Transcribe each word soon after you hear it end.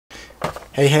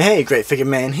Hey, Great Figure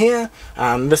Man here.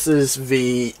 This is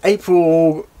the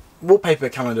April wallpaper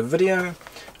calendar video.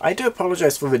 I do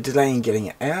apologise for the delay in getting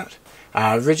it out.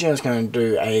 Originally I was going to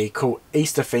do a cool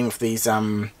Easter theme with these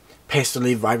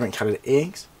pastel-y vibrant coloured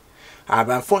eggs. But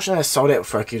unfortunately I sold out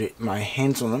before I could get my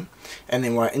hands on them, and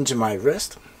then I injured my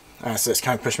wrist. So it's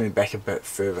kind of pushed me back a bit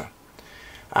further.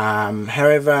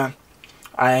 However,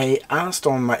 I asked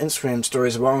on my Instagram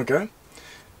stories a while ago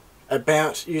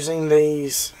about using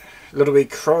these little wee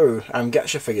crow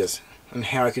gacha figures and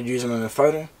how I could use them in a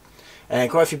photo,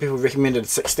 and quite a few people recommended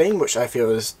 16, which I feel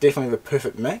is definitely the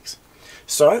perfect mix.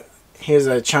 So here's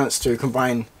a chance to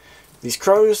combine these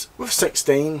crows with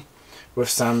 16 with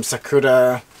some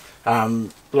sakura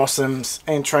blossoms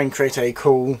and try and create a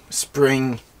cool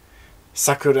spring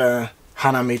sakura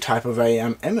hanami type of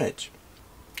a image.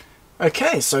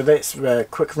 Okay, so that's a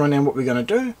quick rundown what we're going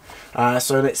to do.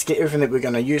 So let's get everything that we're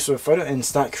going to use for a photo and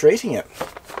start creating it.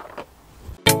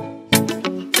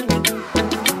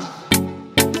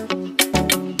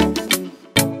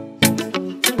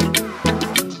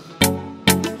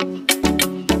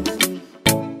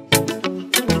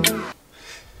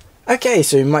 Okay,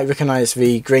 so you might recognise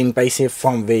the green base here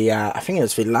from the, I think it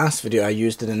was the last video I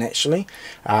used it in actually.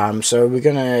 So we're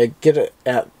going to get it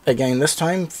out again this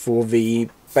time for the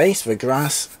base, the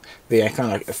grass, the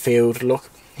kind of like a field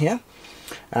look here.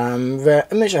 The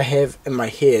image I have in my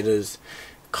head is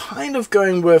kind of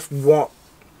going with what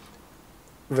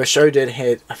the show did.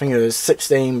 Had, I think it was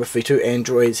 16 with the two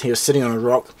androids. He was sitting on a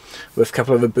rock with a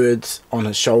couple of the birds on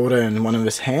his shoulder and one in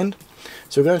his hand.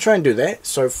 So we're going to try and do that.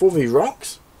 So for the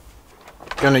rocks,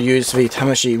 going to use the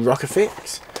Tamashii rock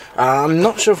effects. I'm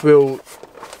not sure if we'll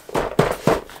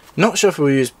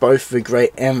use both the grey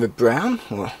and the brown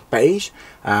or beige,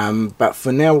 but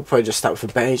for now we'll probably just start with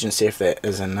the beige and see if that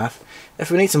is enough. If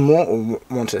we need some more or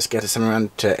want to scatter some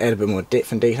around to add a bit more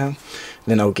depth and detail,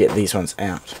 then I'll get these ones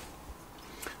out.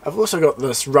 I've also got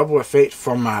this rubble effect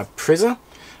from Preza,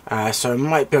 so I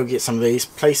might be able to get some of these,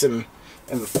 place them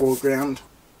in the foreground.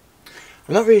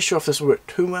 I'm not really sure if this will work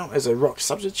too well as a rock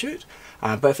substitute,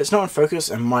 but if it's not in focus,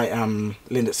 it might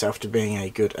lend itself to being a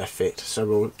good effect, so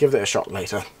we'll give that a shot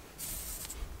later.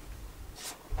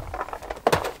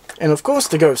 And of course,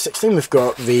 to go with 16, we've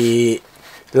got the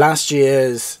last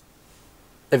year's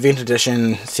event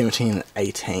edition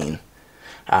 17-18.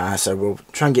 So we'll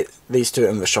try and get these two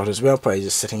in the shot as well, probably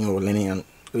just sitting or leaning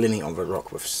on the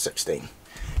rock with 16.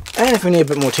 And if we need a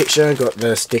bit more texture, I've got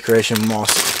this decoration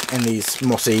moss and these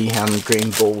mossy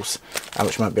green balls,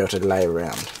 which might be able to lay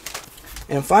around.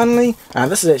 And finally,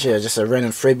 this is actually just a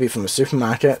random freebie from the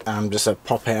supermarket, just a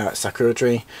pop out sakura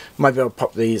tree. Might be able to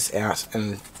pop these out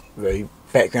in the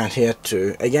background here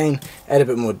to again add a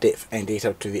bit more depth and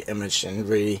detail to the image and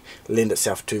really lend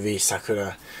itself to the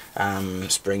sakura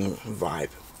spring vibe.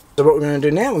 So what we're going to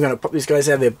do now, we're going to pop these guys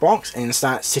out of their box and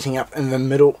start setting up in the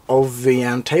middle of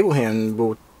the table here, and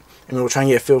we'll try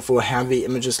and get a feel for how the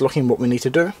image is looking, what we need to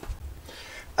do.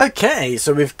 Okay,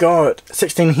 so we've got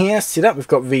 16 here set up. We've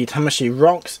got the Tamashii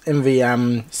rocks in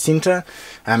the center,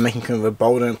 making kind of a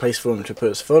boulder in place for him to put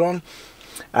his foot on.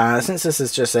 Since this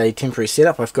is just a temporary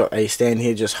setup, I've got a stand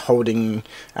here just holding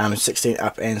 16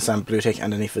 up and some blue tack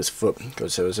underneath his foot,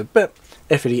 because it was a bit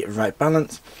iffy to get the right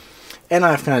balance. And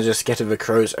I've kind of just scattered the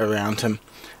crows around him,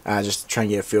 just to try and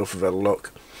get a feel for the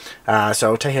look. So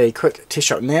I'll take a quick test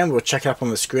shot now, we'll check it up on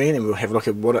the screen and we'll have a look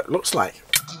at what it looks like.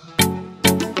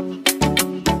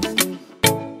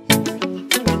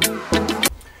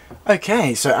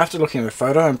 Okay, so after looking at the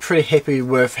photo, I'm pretty happy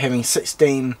with having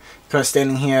 16 kind of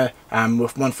standing here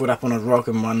with one foot up on a rock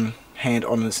and one hand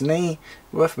on his knee,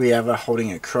 with the other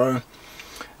holding a crow.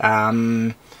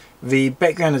 The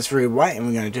background is very white, and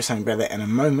we're going to do something about that in a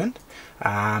moment.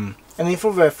 And then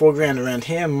for the foreground around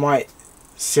here, I might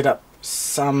set up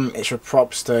some extra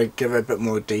props to give it a bit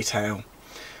more detail.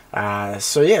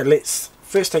 So yeah, let's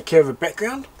first take care of the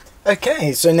background.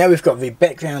 Okay, so now we've got the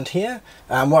background here.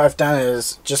 What I've done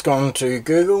is just gone to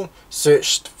Google,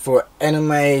 searched for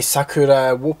anime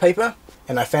sakura wallpaper,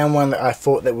 and I found one that I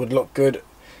thought that would look good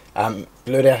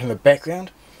blurred out in the background.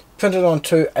 Printed on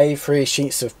two A3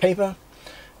 sheets of paper,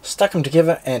 stuck them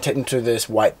together and taped them to this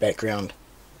white background.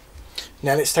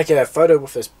 Now let's take a photo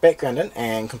with this background in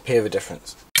and compare the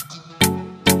difference.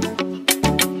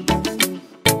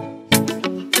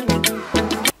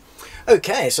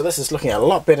 Okay, so this is looking a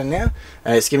lot better now.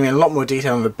 It's giving a lot more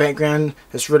detail in the background.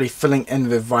 It's really filling in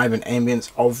the vibe and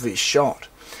ambience of the shot.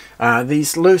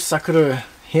 These loose sakura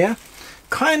here,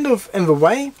 kind of in the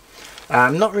way.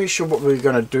 I'm not really sure what we're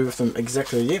going to do with them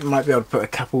exactly yet. Might be able to put a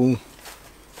couple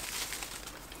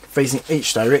facing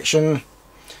each direction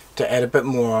to add a bit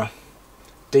more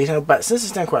detail, but since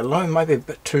it's down quite low, it might be a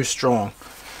bit too strong.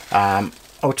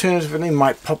 Alternatively,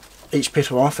 might pop each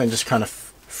petal off and just kind of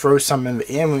throw some in the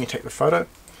air when you take the photo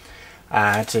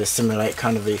to simulate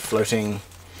kind of the floating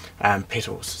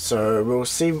petals. So we'll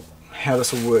see how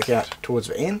this will work out towards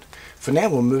the end. For now,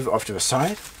 we'll move it off to the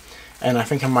side, and I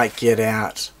think I might get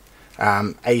out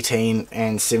 18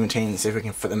 and 17 and see if we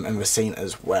can fit them in the scene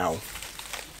as well.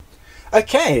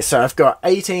 Okay, so I've got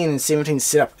 18 and 17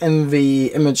 set up in the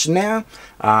image now.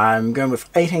 I'm going with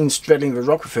 18 straddling the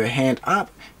rock with her hand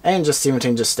up, and just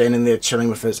 17 just standing there chilling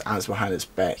with his arms behind his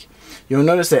back. You'll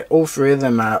notice that all three of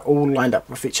them are all lined up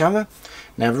with each other.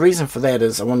 Now the reason for that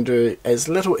is I want to do as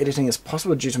little editing as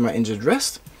possible due to my injured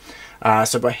wrist.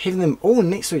 So by having them all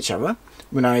next to each other,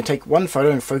 when I take one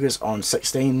photo and focus on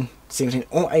 16, 17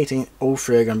 or 18, all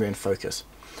three are going to be in focus.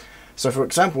 So for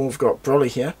example, we've got Broly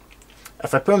here.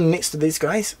 If I put him next to these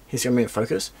guys, he's going to be in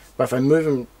focus. But if I move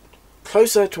him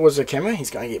closer towards the camera,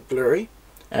 he's going to get blurry.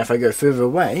 And if I go further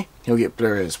away, he'll get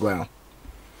blurry as well.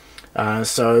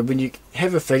 So when you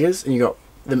have the figures and you got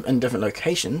them in different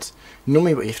locations,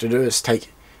 normally what you have to do is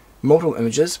take multiple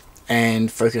images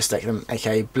and focus stack them,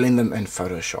 aka blend them in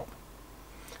Photoshop.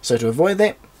 So to avoid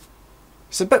that,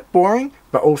 it's a bit boring,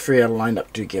 but all three are lined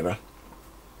up together.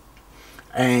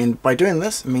 And by doing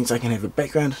this, it means I can have a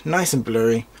background nice and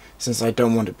blurry, since I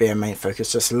don't want it to be a main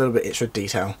focus, just a little bit extra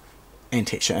detail and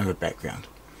texture in the background.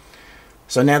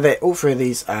 So now that all three of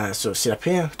these are sort of set up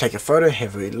here, take a photo,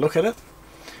 have a look at it,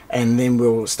 and then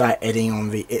we'll start adding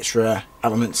on the extra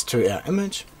elements to our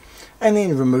image, and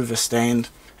then remove the stand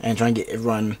and try and get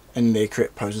everyone in their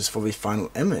correct poses for the final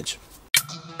image.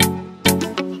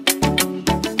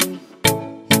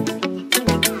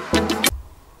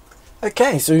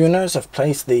 Okay, so you'll notice I've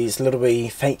placed these little wee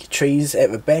fake trees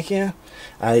at the back here.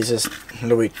 These are just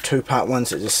little wee two-part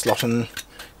ones that just slot in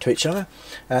to each other.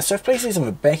 So I've placed these on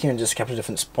the back here in just a couple of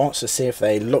different spots to see if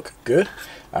they look good.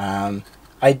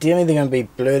 Ideally they're going to be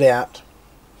blurred out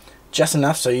just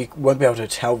enough so you won't be able to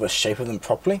tell the shape of them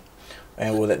properly,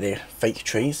 or that they're fake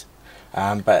trees.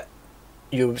 But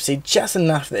you'll see just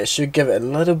enough that it should give it a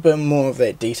little bit more of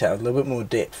that detail, a little bit more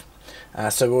depth.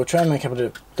 So we'll try and make a couple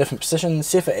of different positions,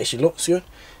 see if it actually looks good.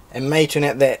 It may turn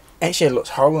out that actually it looks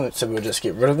horrible, so we'll just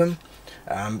get rid of them.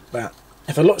 But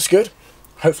if it looks good,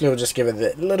 hopefully we'll just give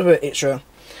it a little bit extra,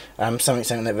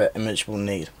 something that the image will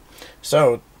need.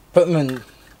 So put them in,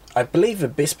 I believe the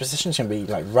best position is going to be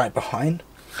like right behind,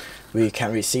 where you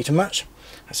can't really see too much.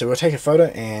 So we'll take a photo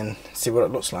and see what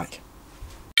it looks like.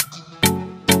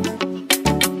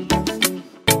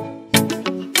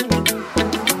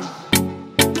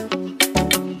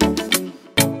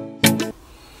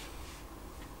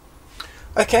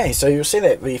 Okay, so you'll see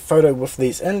that the photo with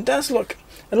these in does look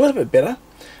a little bit better.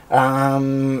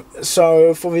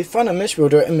 So for the final image, we'll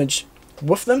do an image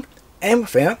with them and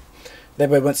without. That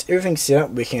way, once everything's set up,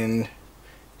 we can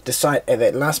decide at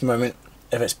that last moment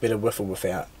if it's better with or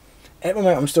without. At the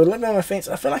moment, I'm still a little bit on the fence.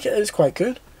 I feel like it is quite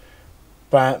good,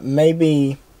 but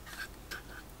maybe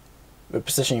the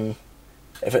positioning,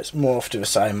 if it's more off to the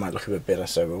side, might look a bit better.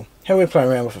 So we'll have a play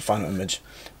around with the final image,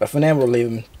 but for now, we'll leave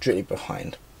them directly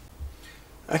behind.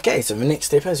 Okay, so the next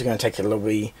step is we're going to take a little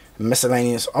bit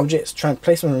miscellaneous objects, try and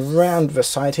place them around the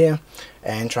side here,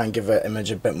 and try and give the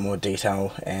image a bit more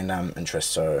detail and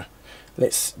interest. So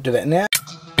let's do that now.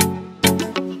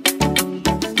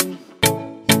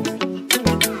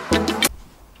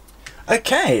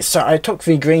 Okay, so I took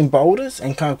the green boulders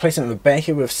and kind of placed them in the back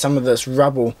here with some of this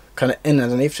rubble kind of in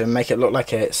underneath to make it look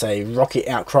like it's a rocky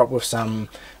outcrop with some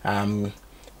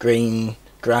green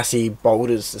grassy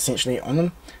boulders essentially on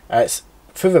them. It's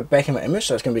further back in my image,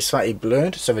 so it's going to be slightly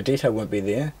blurred, so the detail won't be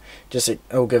there. Just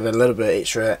it'll give a little bit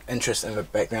extra interest in the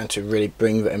background to really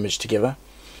bring the image together.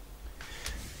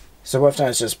 So what I've done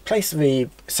is just place the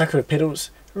Sakura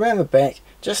petals around the back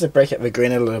just to break up the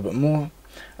green a little bit more.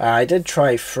 I did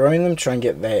try throwing them, try and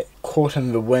get that caught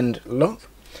in the wind look,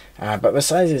 but the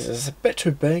size is a bit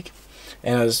too big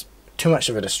and it was too much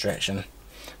of a distraction.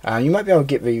 You might be able to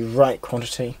get the right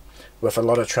quantity with a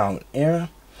lot of trial and error.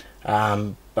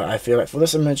 But I feel like for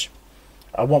this image,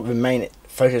 I want the main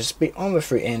focus to be on the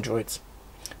three androids.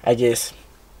 I guess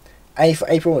A for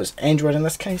April is Android in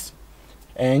this case,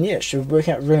 and yeah, it should work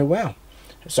out really well.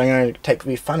 So I'm going to take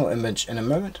the final image in a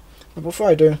moment, but before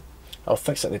I do, I'll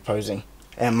fix up the posing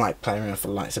and might play around with the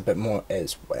lights a bit more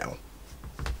as well.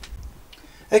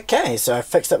 Okay, so I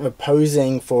fixed up the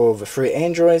posing for the three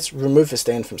androids, removed the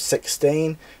stand from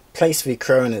 16, placed the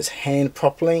crow in his hand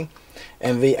properly,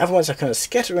 and the other ones are kind of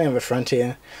scattered around the front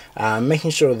here,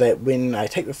 making sure that when I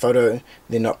take the photo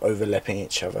they're not overlapping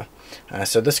each other.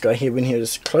 So this guy here, when he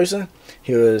was closer,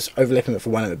 he was overlapping with the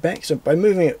one at the back, so by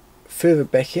moving it further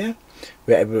back here,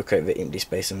 we're able to create the empty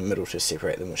space in the middle to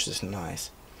separate them, which is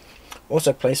nice.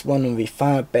 Also place one on the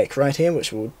far back right here,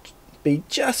 which will be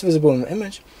just visible in the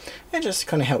image, and just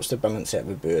kind of helps to balance out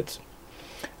the birds.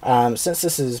 Since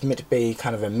this is meant to be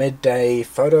kind of a midday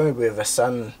photo with the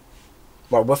sun,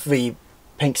 well, with the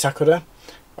pink sakura,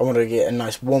 I wanted to get a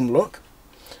nice warm look.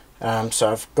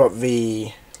 So I've got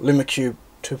the LumaCube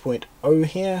 2.0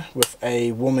 here with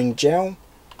a warming gel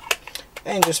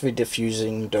and just the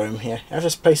diffusing dome here. I'll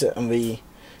just place it on the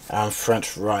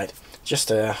front right just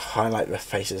to highlight the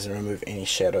faces and remove any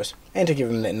shadows and to give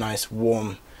them that nice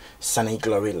warm sunny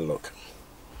glowy look.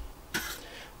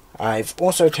 I've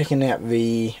also taken out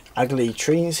the ugly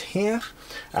trees here.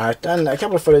 I've done a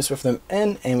couple of photos with them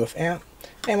in and without,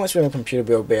 and once we're on the computer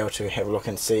we'll be able to have a look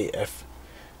and see if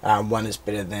one is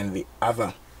better than the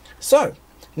other. So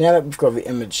now that we've got the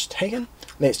image taken,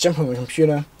 let's jump on the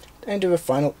computer and do the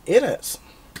final edits.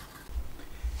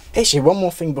 Actually, one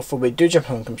more thing before we do jump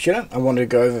on the computer, I wanted to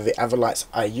go over the other lights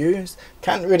I use.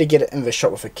 Can't really get it in the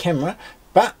shot with a camera,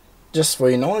 but just for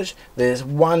your knowledge, there's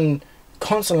one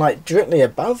constant light directly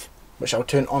above, which I'll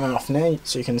turn on and off now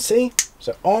so you can see.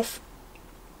 So off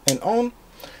and on.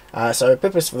 So the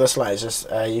purpose for this light is just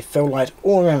a fill light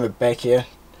all around the back here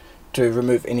to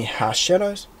remove any harsh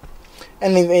shadows.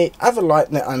 And then the other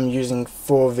light that I'm using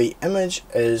for the image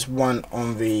is one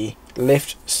on the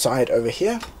left side over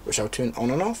here, which I'll turn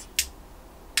on and off.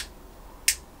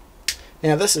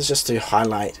 Now this is just to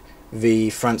highlight the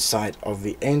front side of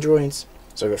the androids,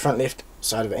 so the front left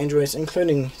side of the androids,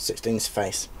 including 16's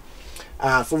face.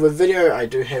 For the video I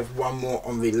do have one more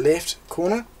on the left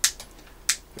corner,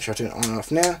 which I'll turn on and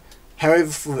off now.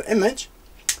 However, for the image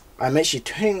I'm actually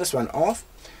turning this one off,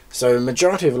 so the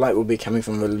majority of the light will be coming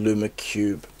from the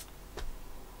LumaCube.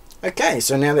 Okay,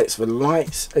 so now that's the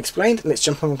lights explained, let's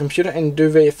jump on the computer and do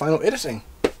the final editing.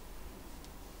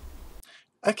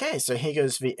 Okay, so here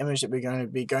goes the image that we're going to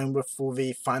be going with for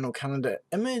the final calendar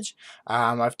image.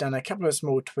 I've done a couple of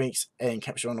small tweaks in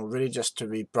Capture One already, just to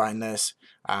the brightness,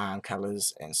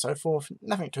 colours and so forth.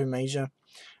 Nothing too major,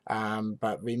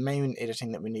 but the main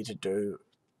editing that we need to do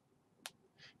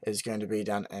is going to be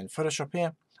done in Photoshop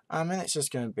here. And it's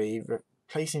just going to be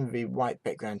replacing the white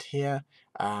background here.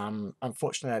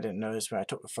 Unfortunately, I didn't notice when I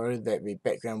took the photo that the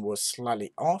background was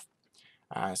slightly off.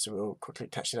 So we'll quickly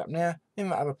touch it up now. Then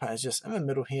the other part is just in the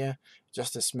middle here,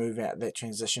 just to smooth out that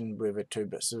transition where the two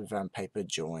bits of paper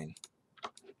join.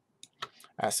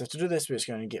 So to do this, we're just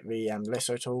going to get the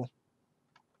lasso tool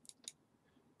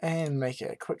and make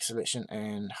a quick selection,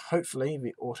 and hopefully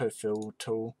the autofill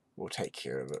tool will take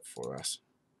care of it for us.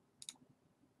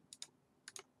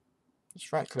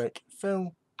 Just right click,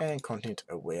 fill, and content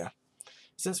aware.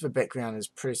 Since the background is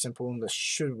pretty simple, this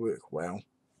should work well.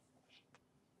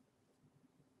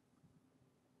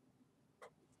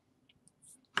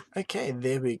 Okay,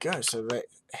 there we go. So that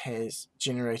has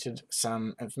generated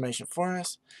some information for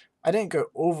us. I didn't go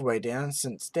all the way down,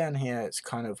 since down here it's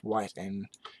kind of white and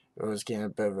it was getting a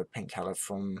bit of a pink colour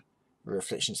from the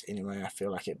reflections anyway. I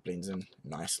feel like it blends in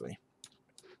nicely.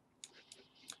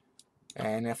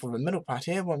 And now for the middle part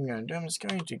here, what I'm going to do, I'm just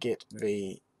going to get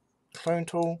the clone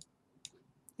tool,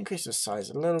 increase the size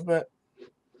a little bit,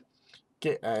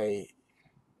 get a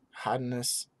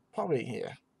hardness, probably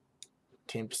here,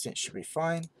 10% should be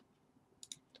fine.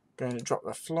 Going to drop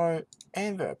the flow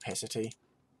and the opacity,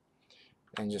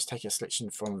 and just take a selection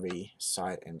from the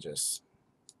side and just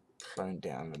clone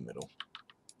down the middle.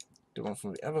 Do one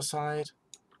from the other side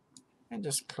and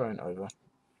just clone over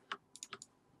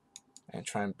and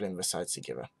try and blend the sides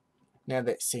together. Now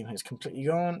that seam has completely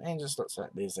gone and just looks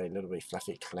like there's a little bit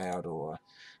fluffy cloud or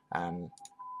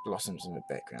blossoms in the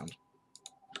background.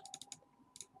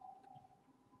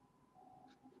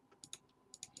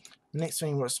 Next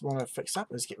thing we want to fix up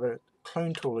is get the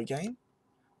clone tool again.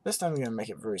 This time we're going to make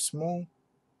it very small.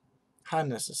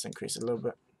 Hardness just increase a little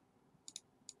bit.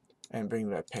 And bring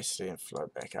the opacity and flow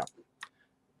back up.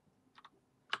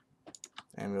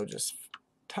 And we'll just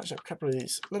touch up a couple of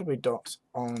these little bit dots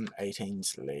on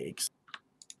 18's legs.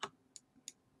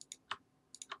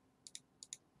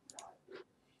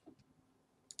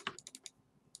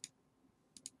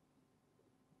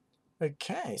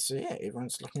 Okay, so yeah,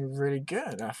 everyone's looking really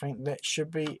good. I think that should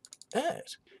be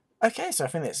it. Okay, so I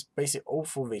think that's basically all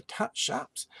for the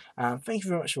touch-ups. Thank you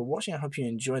very much for watching. I hope you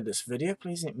enjoyed this video.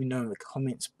 Please let me know in the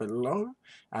comments below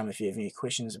if you have any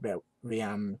questions about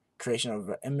the creation of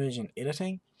the image and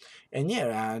editing. And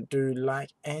yeah, do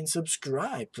like and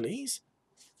subscribe, please.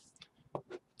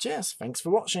 Cheers, thanks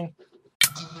for watching.